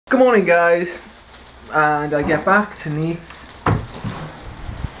Good morning, guys, and I get back to Neath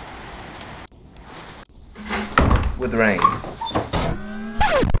with rain.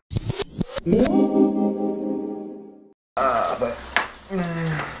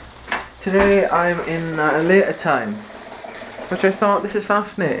 Today I'm in a later time, which I thought, this is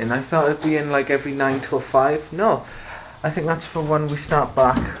fascinating. I thought it'd be in like every 9 till 5. No, I think that's for when we start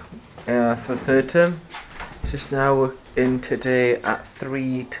back for third term. It's just now we're in today at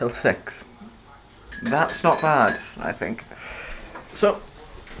 3 till 6. That's not bad, I think. So,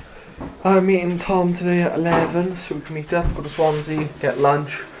 I'm meeting Tom today at 11, so we can meet up, go to Swansea, get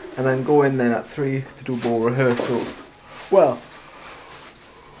lunch, and then go in then at 3 to do more rehearsals. Well,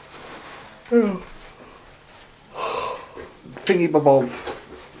 thingy bob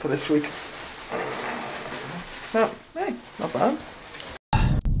for this week. Well, hey, not bad.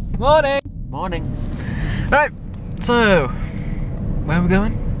 Morning! Morning. Right, so, where are we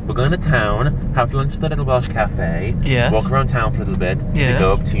going? We're going to town, have lunch at the Little Welsh Cafe, Yes. walk around town for a little bit, Yes. we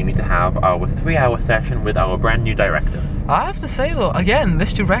go up to uni to have our 3-hour session with our brand new director. I have to say though, again,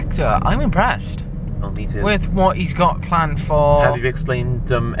 this director, I'm impressed Oh, me too. with what he's got planned for... Have you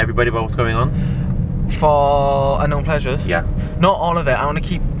explained everybody about what's going on? For Unknown Pleasures? Yeah. Not all of it, I want to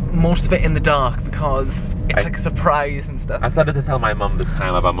keep most of it in the dark because it's like a surprise and stuff. I started to tell my mum this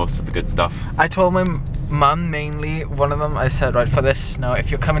time about most of the good stuff. I told my mum mainly, one of them, I said, right, for this, now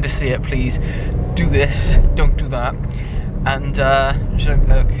if you're coming to see it, please do this, don't do that. And she's like,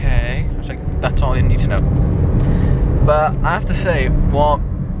 okay. I was like, that's all you need to know. But I have to say,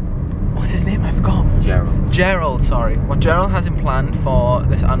 what's his name? I forgot. Gerald. Gerald, sorry. What Gerald has in plan for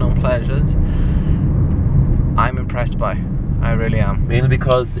this Unknown Pleasures, I'm impressed by. I really am. Mainly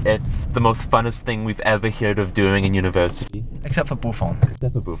because it's the most funnest thing we've ever heard of doing in university. Except for Buffon.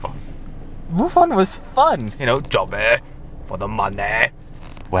 Except for Buffon. Buffon was fun. You know, jobby for the money.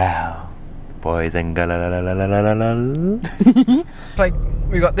 Wow. Boys and girls. It's like,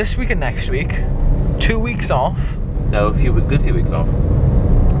 we got this week and next week. 2 weeks off. No, a good few weeks off.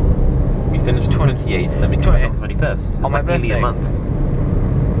 We finished the 28th and then we come back on the 21st. It's on my like nearly birthday. a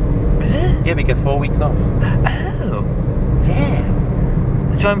month. Is it? Yeah, we get 4 weeks off. Oh.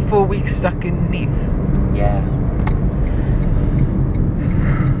 Yes. So I'm 4 weeks stuck in Neath. Yes.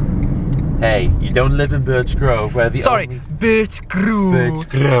 Hey, you don't live in Birch Grove, where the Sorry, only... Birch Grove. Birch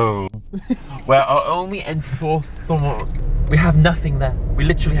Grove. Where our only enforced we have nothing there. We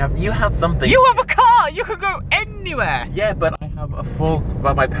literally have... You have something. You have a car! You can go anywhere! Yeah, but I have a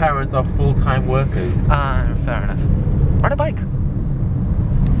but my parents are full-time workers. Fair enough. Ride a bike.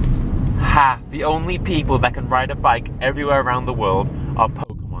 Ha! The only people that can ride a bike everywhere around the world are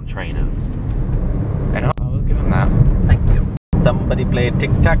Pokemon trainers. I know, I will give him that. Thank you. Somebody played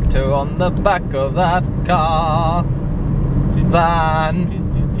tic-tac-toe on the back of that car. Van.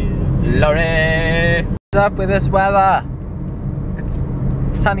 Lorry. What's up with this weather? It's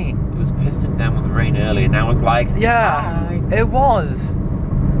sunny. It was pissing down with rain earlier, now it's like... Yeah, Hi. it was.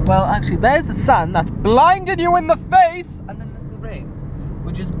 Well, actually, there's the sun that's blinding you in the face, and then there's the rain,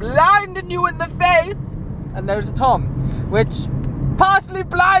 which is blinding you in the face, and there's a Tom, which partially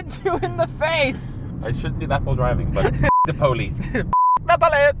blinds you in the face. I shouldn't do that while driving, but the police. The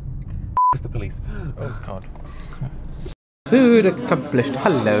police. It's the police. Oh God. Food accomplished.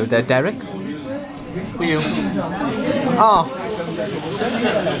 Hello there, Derek. Who are you? Oh.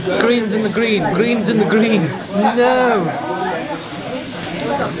 Green's in the green. Green's in the green. No.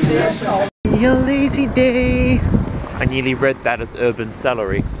 Your lazy day. I nearly read that as urban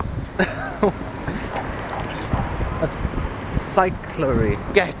celery. That's cyclery.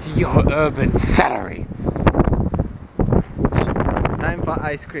 Get your urban celery. Time for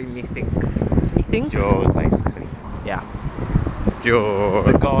ice cream, methinks. Methinks? Jaws ice cream. Yeah. Jaws.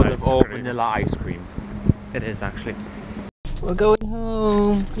 The god of all vanilla ice cream. It is actually. We're going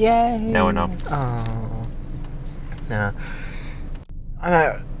home. Yay. No, we're not. Oh. Nah. I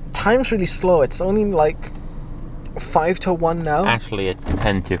know. Time's really slow. It's only like 5 to 1 now. Actually, it's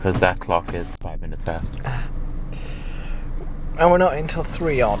 10 to because that clock is 5 minutes fast. And we're not until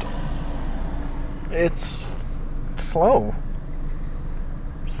 3 odd. It's slow.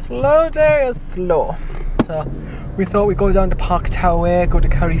 Slow day is slow. So we thought we'd go down to Park Tower, go to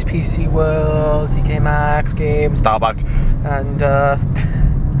Curry's PC World, TK Maxx, Game, Starbucks, and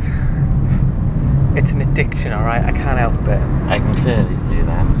it's an addiction, alright? I can't help it. I can clearly see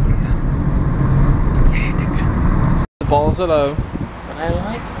that. Yeah, addiction. The balls are low. But I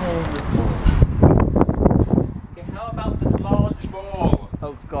like playing with balls. Okay, how about this large ball?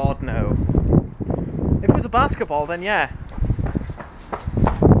 Oh God, no. If it was a basketball, then yeah.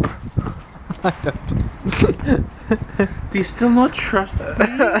 I don't. Do you still not trust me?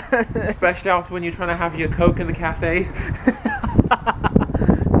 Especially after when you're trying to have your Coke in the cafe.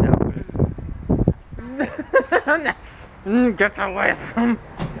 No. Get away from...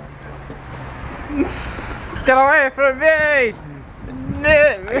 Get away from me!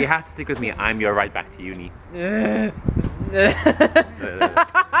 No. You have to stick with me. I'm your ride back to uni. I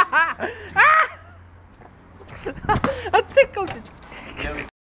tickled it.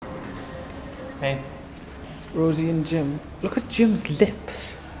 Hey. Rosie and Jim. Look at Jim's lips.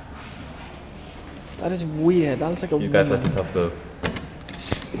 That is weird. That looks like a You guys let woman. yourself go.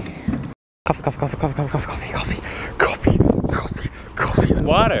 Coffee, coffee, coffee, coffee, coffee, coffee, coffee, coffee, coffee, coffee, and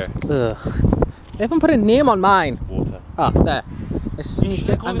Water. ugh. They haven't put a name on mine. Water. Ah, there. I sneaked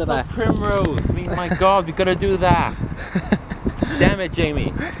it under there. Primrose. I mean, my God, we gotta do that. Damn it,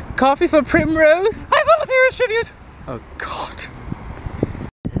 Jamie. Coffee for Primrose? I volunteer as tribute. Oh God.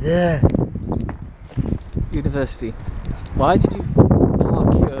 There. University. Why did you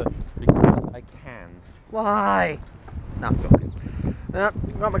park here? Because I can. Why? No, I'm joking. Got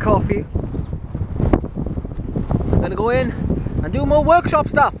my coffee. I'm gonna go in and do more workshop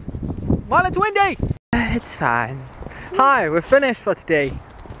stuff while it's windy. It's fine. Hi, we're finished for today.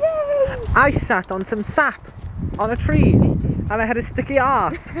 Yay! I sat on some sap on a tree and I had a sticky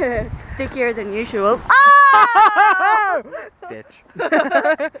arse. Stickier than usual. Ah! Bitch.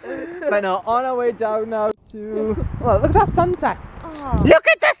 But no, on our way down now to... Well, look at that sunset. Oh. Look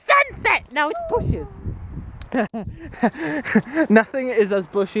at the sunset! Now it's bushes. Nothing is as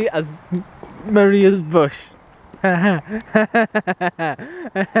bushy as Maria's bush. I'm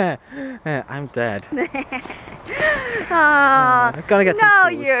dead. Gonna get some No,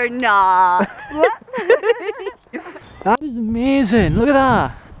 food. you're not. What? That is amazing. Look at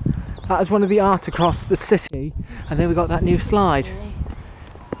that. That is one of the arts across the city. And then we got that new slide.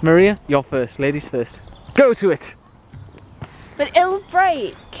 Maria, you're first. Ladies first. Go to it. But it'll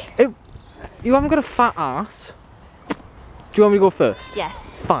break. You haven't got a fat ass. Do you want me to go first?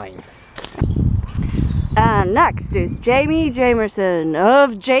 Yes. Fine. And next is Jamie Jamerson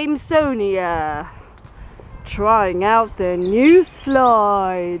of Jamesonia, trying out the new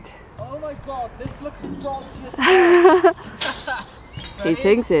slide. Oh my God, this looks dodgy as hell. He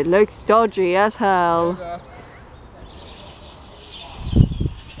thinks it looks dodgy as hell.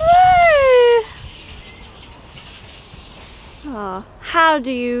 Oh, how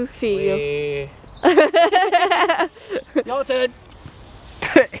do you feel? Your turn.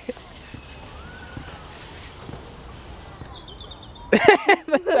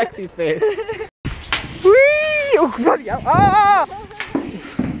 The sexy face. Whee! Oh, bloody hell. Ah!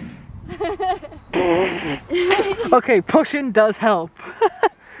 Okay, pushing does help.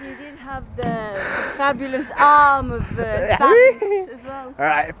 You did have the fabulous arm of the balance as well.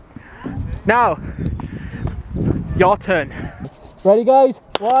 Alright. Now, your turn. Ready, guys?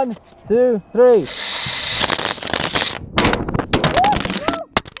 1, 2, 3.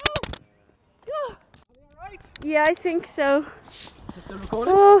 Yeah, I think so. Is it still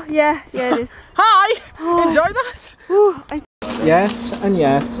recording? Oh, yeah, it is. Hi! Enjoy that? Oh, Yes, and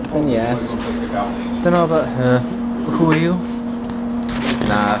yes, and yes. Don't know about her. Who are you?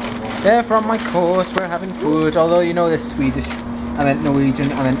 Nah. They're from my course, we're having food, although you know they're Swedish. I meant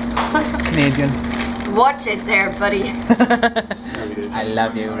Norwegian, I meant Canadian. watch it there, buddy. I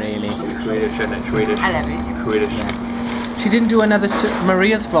love you, really. Swedish and Swedish. I love you too. Swedish. She didn't do another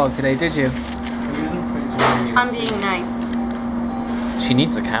Maria's vlog today, did you? I'm being nice. She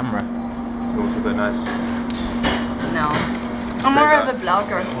needs a camera. Also very nice. No. I'm more of a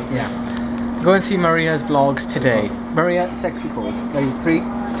blogger. Yeah. Go and see Maria's vlogs today. Maria, sexy pose. Ready? 3,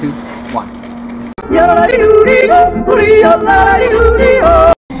 2, 1.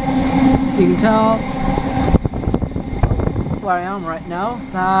 You can tell where I am right now.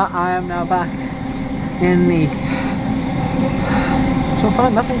 I am now back in Neath. So far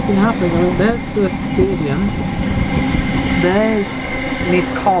nothing's been happening. I mean, there's the stadium. There's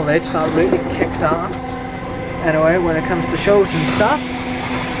Neath College that really kicked ass. Anyway, when it comes to shows and stuff.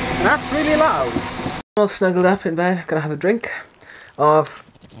 And that's really loud. I'm all snuggled up in bed, gonna have a drink of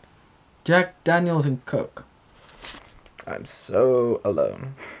Jack Daniels and Coke. I'm so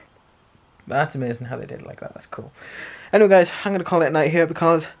alone. That's amazing how they did it like that, that's cool. Anyway guys, I'm gonna call it a night here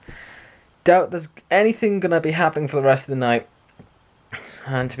because doubt there's anything gonna be happening for the rest of the night.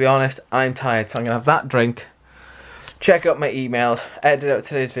 And to be honest, I'm tired, so I'm gonna have that drink, check out my emails, edit out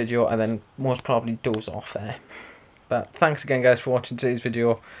today's video, and then most probably doze off there. But thanks again guys for watching today's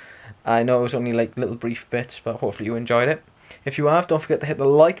video. I know it was only like little brief bits, but hopefully you enjoyed it. If you have, don't forget to hit the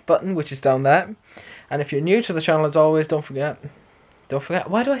like button, which is down there. And if you're new to the channel, as always, don't forget,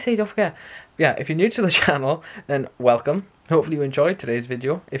 why do I say don't forget? Yeah, if you're new to the channel, then welcome. Hopefully you enjoyed today's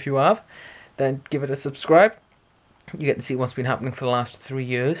video. If you have, then give it a subscribe. You get to see what's been happening for the last 3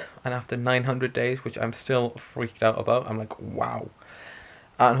 years, and after 900 days, which I'm still freaked out about. I'm like, wow.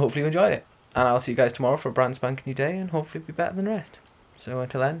 And hopefully you enjoyed it. And I'll see you guys tomorrow for a brand spanking new day, and hopefully be better than the rest. So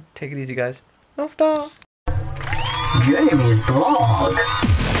until then, take it easy, guys. No star. Jamie's Blog.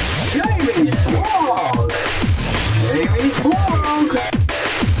 Jamie's Blog. Jamie's Blog.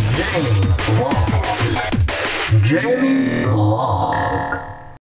 Jamie's Blog. Jamie's